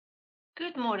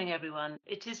Good morning, everyone.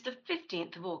 It is the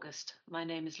 15th of August. My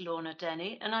name is Lorna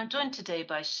Denny, and I'm joined today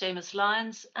by Seamus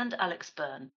Lyons and Alex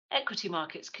Byrne. Equity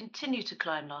markets continue to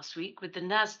climb last week, with the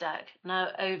Nasdaq now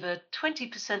over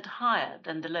 20% higher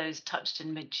than the lows touched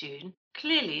in mid-June,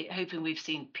 clearly hoping we've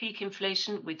seen peak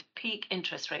inflation, with peak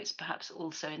interest rates perhaps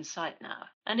also in sight now.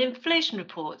 And inflation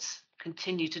reports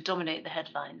continue to dominate the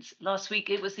headlines. Last week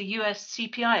it was the US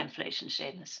CPI inflation,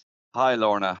 Seamus. Hi,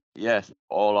 Lorna. Yes,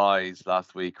 all eyes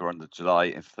last week were on the July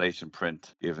inflation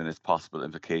print, given its possible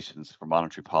implications for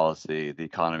monetary policy, the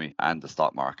economy, and the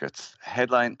stock markets.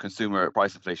 Headline consumer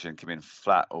price inflation came in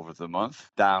flat over the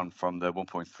month, down from the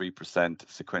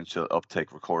 1.3% sequential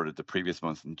uptick recorded the previous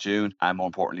month in June, and more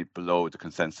importantly, below the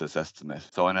consensus estimate.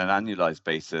 So, on an annualized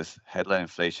basis, headline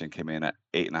inflation came in at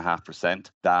 8.5%,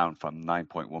 down from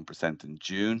 9.1% in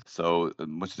June. So,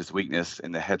 much of this weakness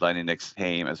in the headline index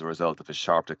came as a result of a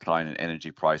sharp decline in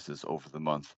energy prices over the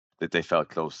month. That they fell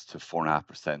close to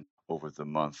 4.5% over the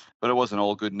month. But it wasn't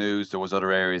all good news. There was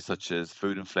other areas such as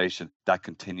food inflation that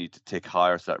continued to tick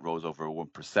higher, so that rose over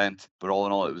 1%. But all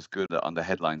in all, it was good on the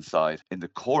headline side. In the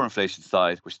core inflation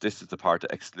side, which this is the part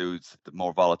that excludes the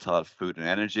more volatile food and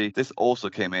energy, this also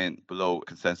came in below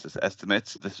consensus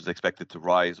estimates. This was expected to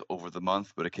rise over the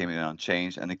month, but it came in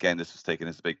unchanged. And again, this was taken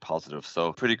as a big positive.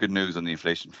 So pretty good news on the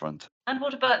inflation front. And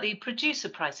what about the producer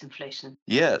price inflation?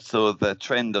 Yeah, so the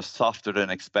trend of softer than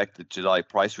expected July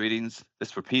price readings,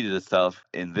 this repeated itself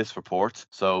in this report.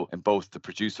 So in both the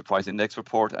producer price index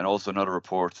report and also another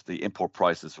report, the import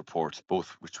prices report,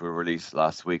 both which were released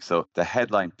last week. So the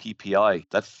headline PPI,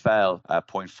 that fell at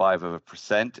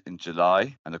 0.5% in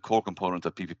July, and the core component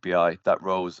of PPI, that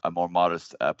rose a more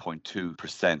modest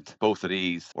 0.2%. Both of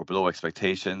these were below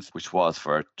expectations, which was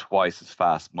for a twice as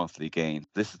fast monthly gain.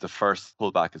 This is the first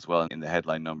pullback as well in the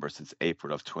headline number since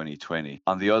April of 2020.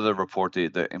 On the other report,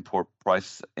 the import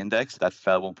price index, that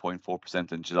fell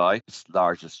 1.4% in July, its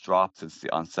largest drop since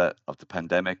the onset of the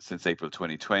pandemic, since April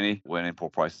 2020, when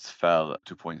import prices fell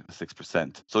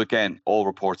 2.6%. So again, all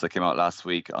reports that came out last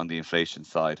week on the inflation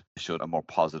side showed a more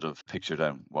positive picture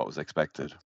than what was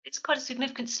expected. It's quite a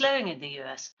significant slowing in the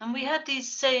US. And we had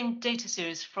these same data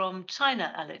series from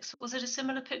China, Alex. Was it a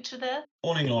similar picture there?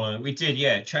 Morning, Lorna. We did,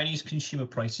 yeah. Chinese consumer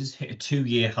prices hit a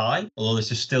two-year high, although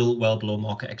this is still well below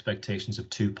market expectations of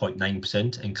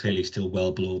 2.9% and clearly still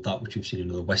well below that which we've seen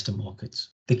in other Western markets.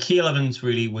 The key element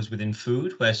really was within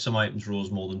food, where some items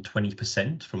rose more than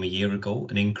 20% from a year ago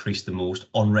and increased the most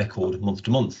on record month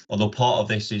to month, although part of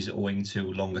this is owing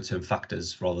to longer term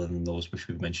factors rather than those which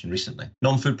we've mentioned recently.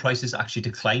 Non-food prices actually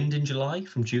declined in July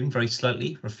from June very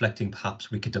slightly, reflecting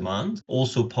perhaps weaker demand.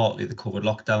 Also partly the COVID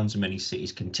lockdowns in many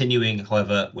cities continuing.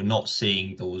 However, we're not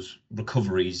seeing those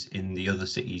recoveries in the other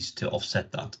cities to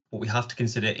offset that. What we have to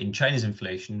consider in China's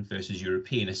inflation versus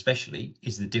European especially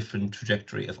is the different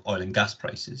trajectory of oil and gas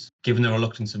prices. Given the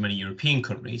reluctance of many European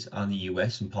countries and the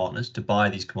US and partners to buy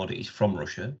these commodities from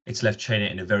Russia, it's left China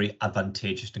in a very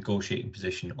advantageous negotiating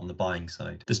position on the buying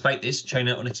side. Despite this,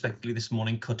 China unexpectedly this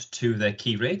morning cut two of their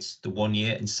key rates, the 1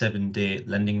 year and 7-day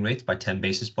lending rate, by 10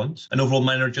 basis points. An overall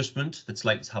minor adjustment that's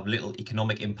likely to have little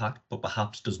economic impact, but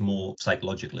perhaps does more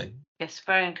psychologically. Yes,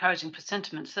 very encouraging for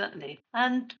sentiment, certainly.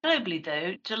 And globally,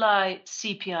 though, July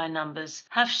CPI numbers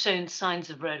have shown signs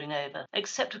of rolling over,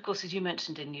 except, of course, as you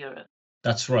mentioned, in Europe.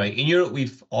 That's right. In Europe,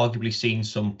 we've arguably seen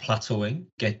some plateauing.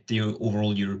 Get the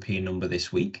overall European number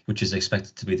this week, which is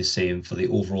expected to be the same for the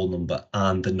overall number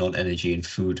and the non-energy and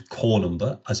food core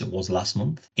number as it was last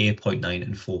month, 8.9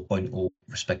 and 4.0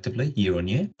 respectively, year on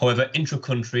year. However,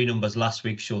 intra-country numbers last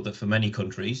week showed that for many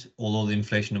countries, although the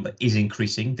inflation number is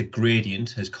increasing, the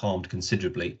gradient has calmed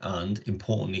considerably and,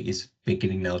 importantly, is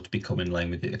beginning now to become in line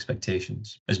with the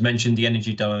expectations. As mentioned, the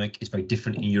energy dynamic is very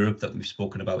different in Europe that we've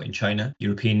spoken about in China.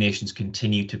 European nations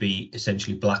continue to be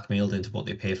essentially blackmailed into what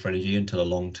they pay for energy until a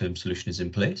long-term solution is in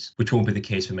place, which won't be the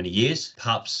case for many years.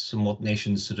 Perhaps somewhat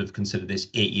nations sort of considered this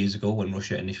 8 years ago when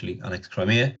Russia initially annexed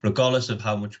Crimea. Regardless of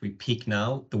how much we peak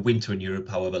now, the winter in Europe,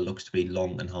 however, looks to be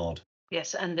long and hard.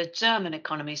 Yes, and the German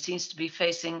economy seems to be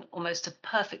facing almost a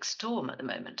perfect storm at the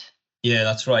moment. Yeah,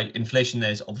 that's right. Inflation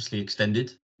there is obviously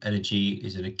extended. Energy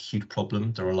is an acute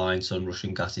problem. The reliance on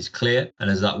Russian gas is clear. And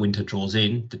as that winter draws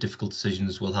in, the difficult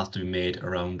decisions will have to be made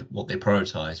around what they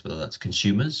prioritise, whether that's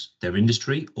consumers, their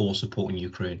industry, or supporting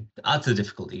Ukraine. To add to the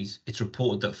difficulties, it's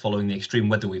reported that following the extreme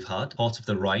weather we've had, parts of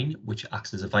the Rhine, which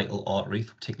acts as a vital artery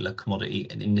for particular commodity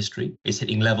and industry, is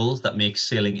hitting levels that make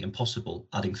sailing impossible,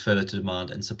 adding further to demand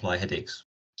and supply headaches.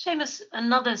 Seamus,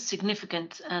 another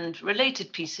significant and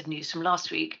related piece of news from last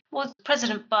week was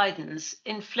President Biden's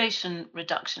Inflation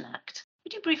Reduction Act.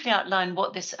 Would you briefly outline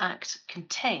what this act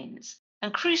contains?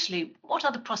 And crucially, what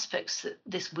are the prospects that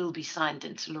this will be signed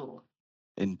into law?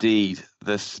 Indeed,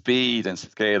 the speed and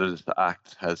scale of the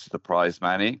act has surprised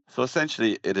many. So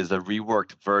essentially, it is a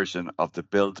reworked version of the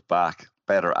Build Back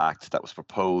Better Act that was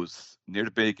proposed near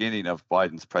the beginning of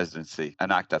Biden's presidency,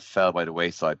 an act that fell by the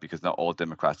wayside because not all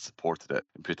Democrats supported it,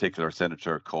 in particular a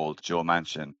senator called Joe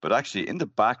Manchin. But actually, in the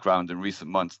background in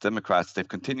recent months, Democrats, they've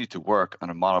continued to work on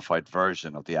a modified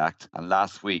version of the act. And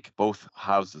last week, both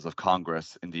houses of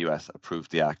Congress in the US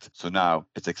approved the act. So now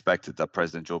it's expected that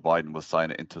President Joe Biden will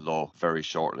sign it into law very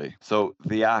shortly. So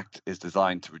the act is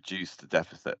designed to reduce the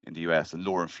deficit in the US and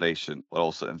lower inflation, while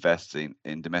also investing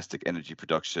in domestic energy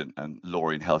production and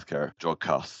lowering healthcare drug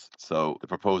costs. So the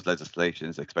proposed legislation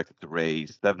is expected to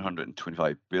raise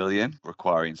 $725 billion,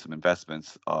 requiring some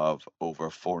investments of over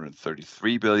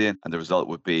 $433 billion, and the result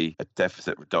would be a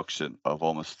deficit reduction of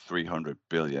almost $300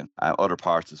 billion. Other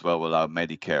parts as well will allow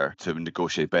Medicare to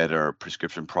negotiate better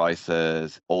prescription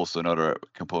prices. Also, another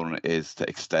component is to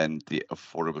extend the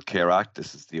Affordable Care Act.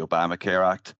 This is the Obamacare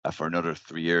Act for another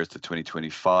 3 years to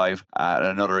 2025. And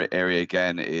another area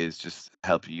again is just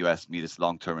help the US meet its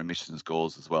long-term emissions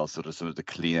goals as well. So there's some of the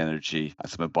clean energy and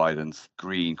some of Biden's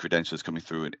green credentials coming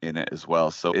through in it as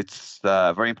well. So it's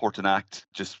a very important act,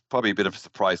 just probably a bit of a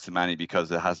surprise to many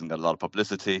because it hasn't got a lot of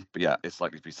publicity. But yeah, it's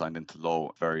likely to be signed into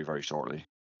law very, very shortly.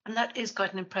 And that is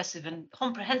quite an impressive and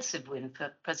comprehensive win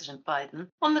for President Biden.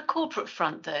 On the corporate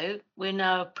front, though, we're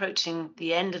now approaching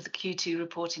the end of the Q2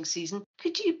 reporting season.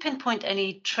 Could you pinpoint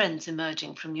any trends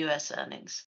emerging from US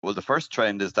earnings? Well, the first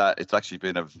trend is that it's actually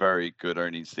been a very good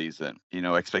earnings season. You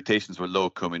know, expectations were low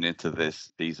coming into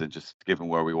this season, just given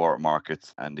where we were at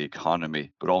markets and the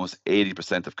economy. But almost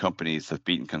 80% of companies have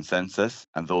beaten consensus,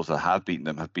 and those that have beaten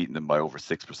them by over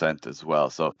 6% as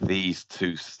well. So these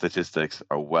two statistics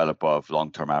are well above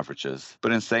long-term averages.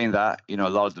 But in saying that, you know, a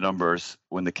lot of the numbers,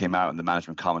 when they came out in the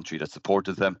management commentary that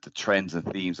supported them, the trends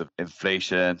and themes of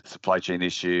inflation, supply chain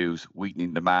issues,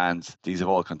 weakening demands, these have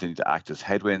all continued to act as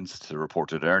headwinds to the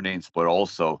reported earnings, but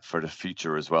also for the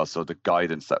future as well. So the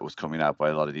guidance that was coming out by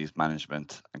a lot of these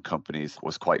management and companies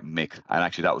was quite mixed. And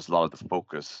actually that was a lot of the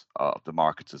focus of the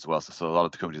markets as well. So a lot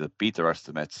of the companies that beat their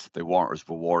estimates, they weren't as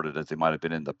rewarded as they might have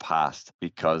been in the past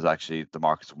because actually the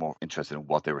markets were more interested in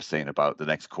what they were saying about the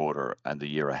next quarter and the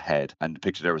year ahead. And the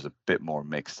picture there was a bit more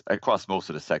mixed across most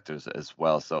of the sectors as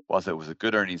well. So whilst it was a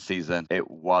good earnings season, it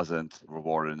wasn't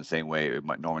rewarded in the same way it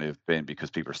might normally have been because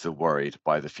people are still worried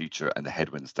by the future and the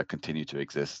headwinds that continue to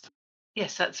exist.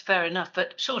 Yes, that's fair enough.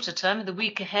 But shorter term, the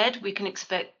week ahead, we can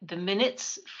expect the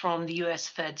minutes from the US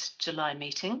Fed's July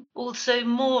meeting. Also,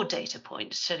 more data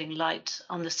points shedding light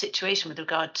on the situation with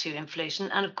regard to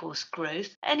inflation and, of course,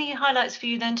 growth. Any highlights for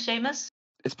you then, Seamus?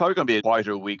 It's probably going to be a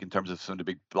quieter week in terms of some of the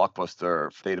big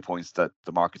blockbuster data points that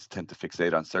the markets tend to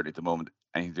fixate on, certainly at the moment.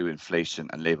 Anything to do with inflation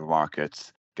and labour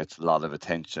markets gets a lot of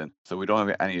attention. So we don't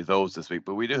have any of those this week,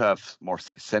 but we do have more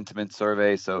sentiment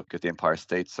surveys. So get the Empire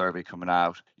State survey coming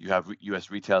out. You have US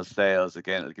retail sales.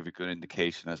 Again, it'll give you a good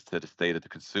indication as to the state of the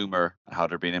consumer and how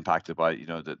they're being impacted by, you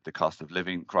know, the cost of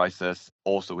living crisis.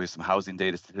 Also, we have some housing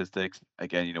data statistics.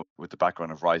 Again, you know, with the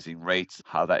background of rising rates,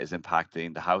 how that is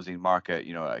impacting the housing market,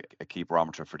 you know, a key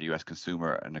barometer for the US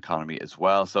consumer and economy as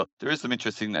well. So there is some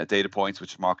interesting data points,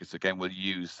 which markets, again, will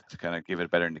use to kind of give it a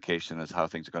better indication as how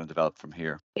things are going to develop from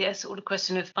here. Yes, all a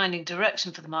question of finding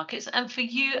direction for the markets. And for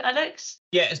you, Alex?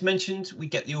 Yeah, as mentioned, we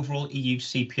get the overall EU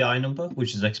CPI number,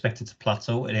 which is expected to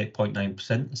plateau at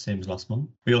 8.9%, the same as last month.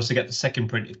 We also get the second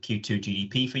print of Q2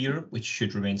 GDP for Europe, which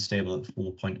should remain stable at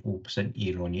 4.0%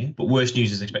 year on year. But worse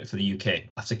news is expected for the UK.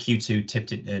 After Q2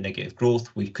 tipped into negative growth,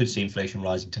 we could see inflation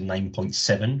rising to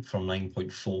 9.7% from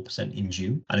 9.4% in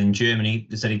June. And in Germany,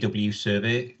 the ZEW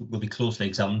survey will be closely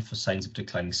examined for signs of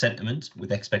declining sentiment,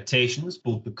 with expectations,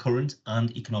 both the current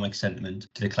and economic sentiment,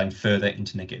 to decline further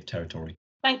into negative territory.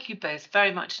 Thank you both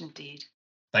very much indeed.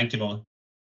 Thank you, Lorna.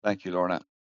 Thank you, Lorna.